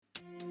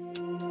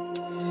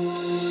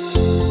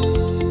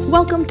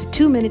Welcome to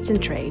 2 Minutes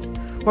in Trade,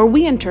 where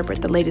we interpret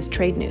the latest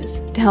trade news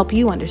to help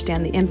you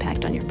understand the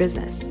impact on your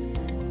business.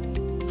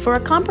 For a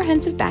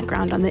comprehensive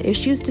background on the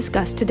issues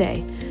discussed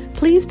today,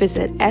 please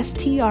visit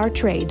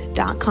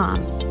strtrade.com.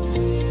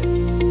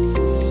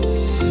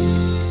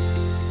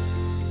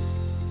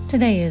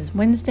 Today is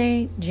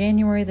Wednesday,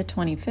 January the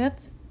 25th,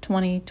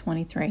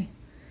 2023.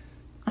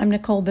 I'm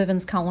Nicole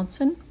Bivens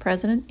Collinson,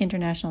 President,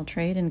 International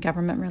Trade and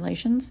Government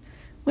Relations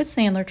with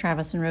Sandler,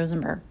 Travis &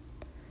 Rosenberg.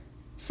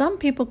 Some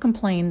people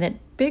complain that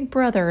Big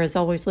Brother is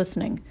always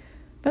listening,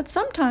 but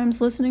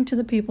sometimes listening to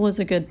the people is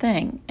a good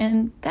thing,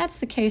 and that's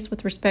the case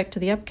with respect to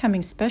the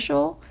upcoming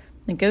special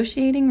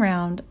negotiating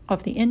round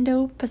of the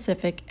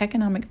Indo-Pacific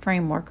Economic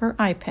Framework, or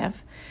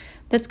IPEF,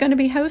 that's going to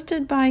be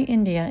hosted by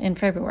India in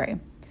February.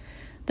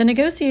 The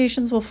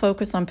negotiations will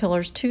focus on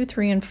pillars 2,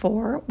 3, and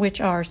 4,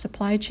 which are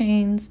supply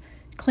chains,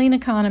 clean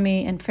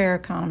economy, and fair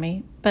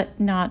economy, but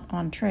not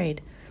on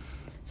trade.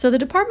 So the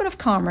Department of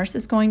Commerce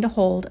is going to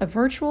hold a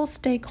virtual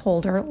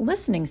stakeholder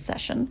listening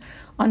session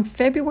on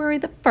February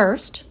the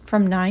 1st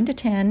from 9 to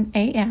 10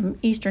 a.m.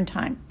 Eastern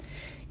Time.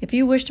 If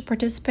you wish to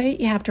participate,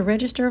 you have to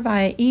register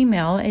via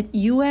email at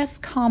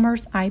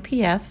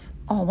uscommerceipf,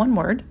 all one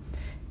word,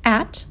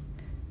 at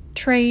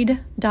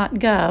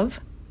trade.gov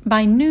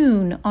by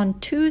noon on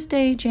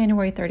Tuesday,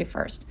 January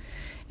 31st.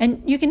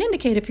 And you can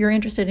indicate if you're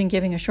interested in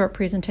giving a short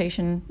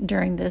presentation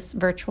during this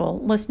virtual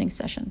listening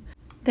session.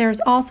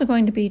 There's also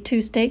going to be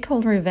 2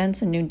 stakeholder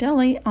events in New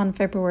Delhi on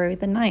February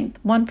the 9th,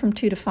 one from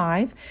 2 to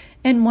 5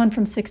 and one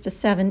from 6 to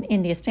 7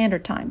 India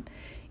Standard Time.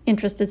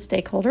 Interested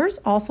stakeholders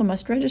also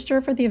must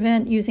register for the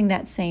event using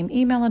that same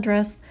email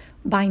address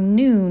by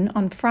noon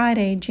on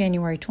Friday,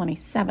 January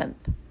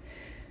 27th.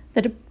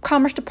 The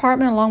Commerce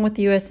Department, along with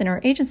the U.S.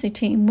 Interagency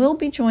team, will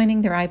be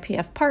joining their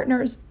IPF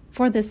partners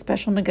for this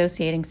special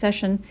negotiating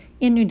session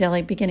in New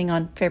Delhi beginning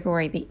on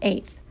February the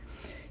 8th.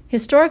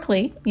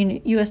 Historically,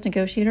 U.S.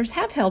 negotiators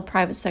have held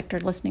private sector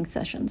listening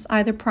sessions,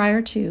 either prior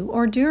to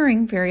or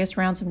during various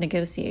rounds of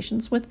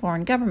negotiations with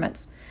foreign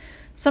governments.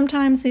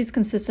 Sometimes these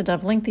consisted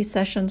of lengthy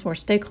sessions where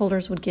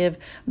stakeholders would give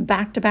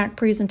back-to-back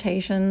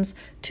presentations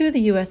to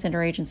the U.S.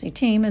 Interagency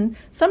team, and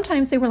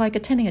sometimes they were like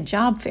attending a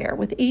job fair,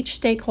 with each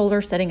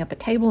stakeholder setting up a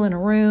table in a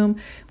room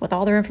with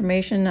all their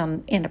information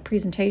and a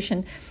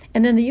presentation,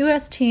 and then the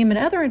U.S. team and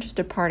other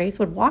interested parties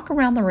would walk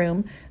around the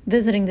room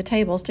visiting the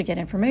tables to get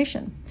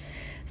information.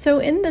 So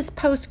in this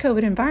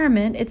post-COVID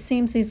environment, it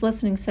seems these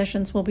listening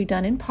sessions will be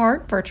done in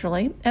part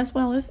virtually as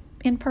well as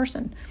in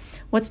person.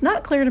 What's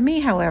not clear to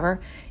me,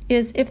 however,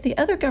 is if the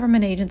other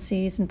government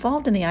agencies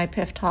involved in the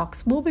IPEF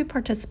talks will be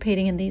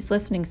participating in these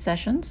listening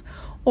sessions,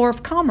 or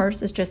if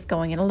Commerce is just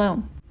going it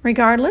alone.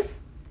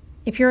 Regardless,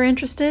 if you're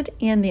interested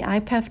in the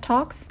IPEF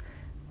talks,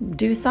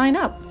 do sign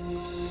up.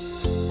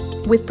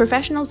 With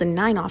professionals in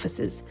 9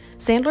 offices,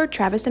 Sandler,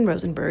 Travis &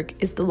 Rosenberg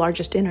is the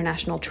largest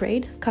international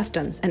trade,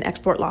 customs, and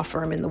export law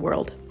firm in the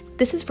world.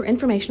 This is for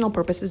informational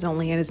purposes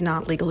only and is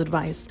not legal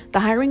advice. The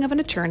hiring of an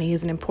attorney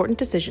is an important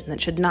decision that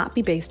should not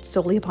be based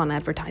solely upon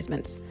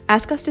advertisements.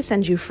 Ask us to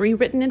send you free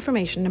written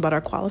information about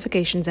our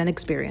qualifications and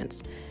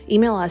experience.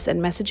 Email us at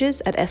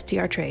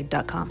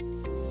messages@strtrade.com.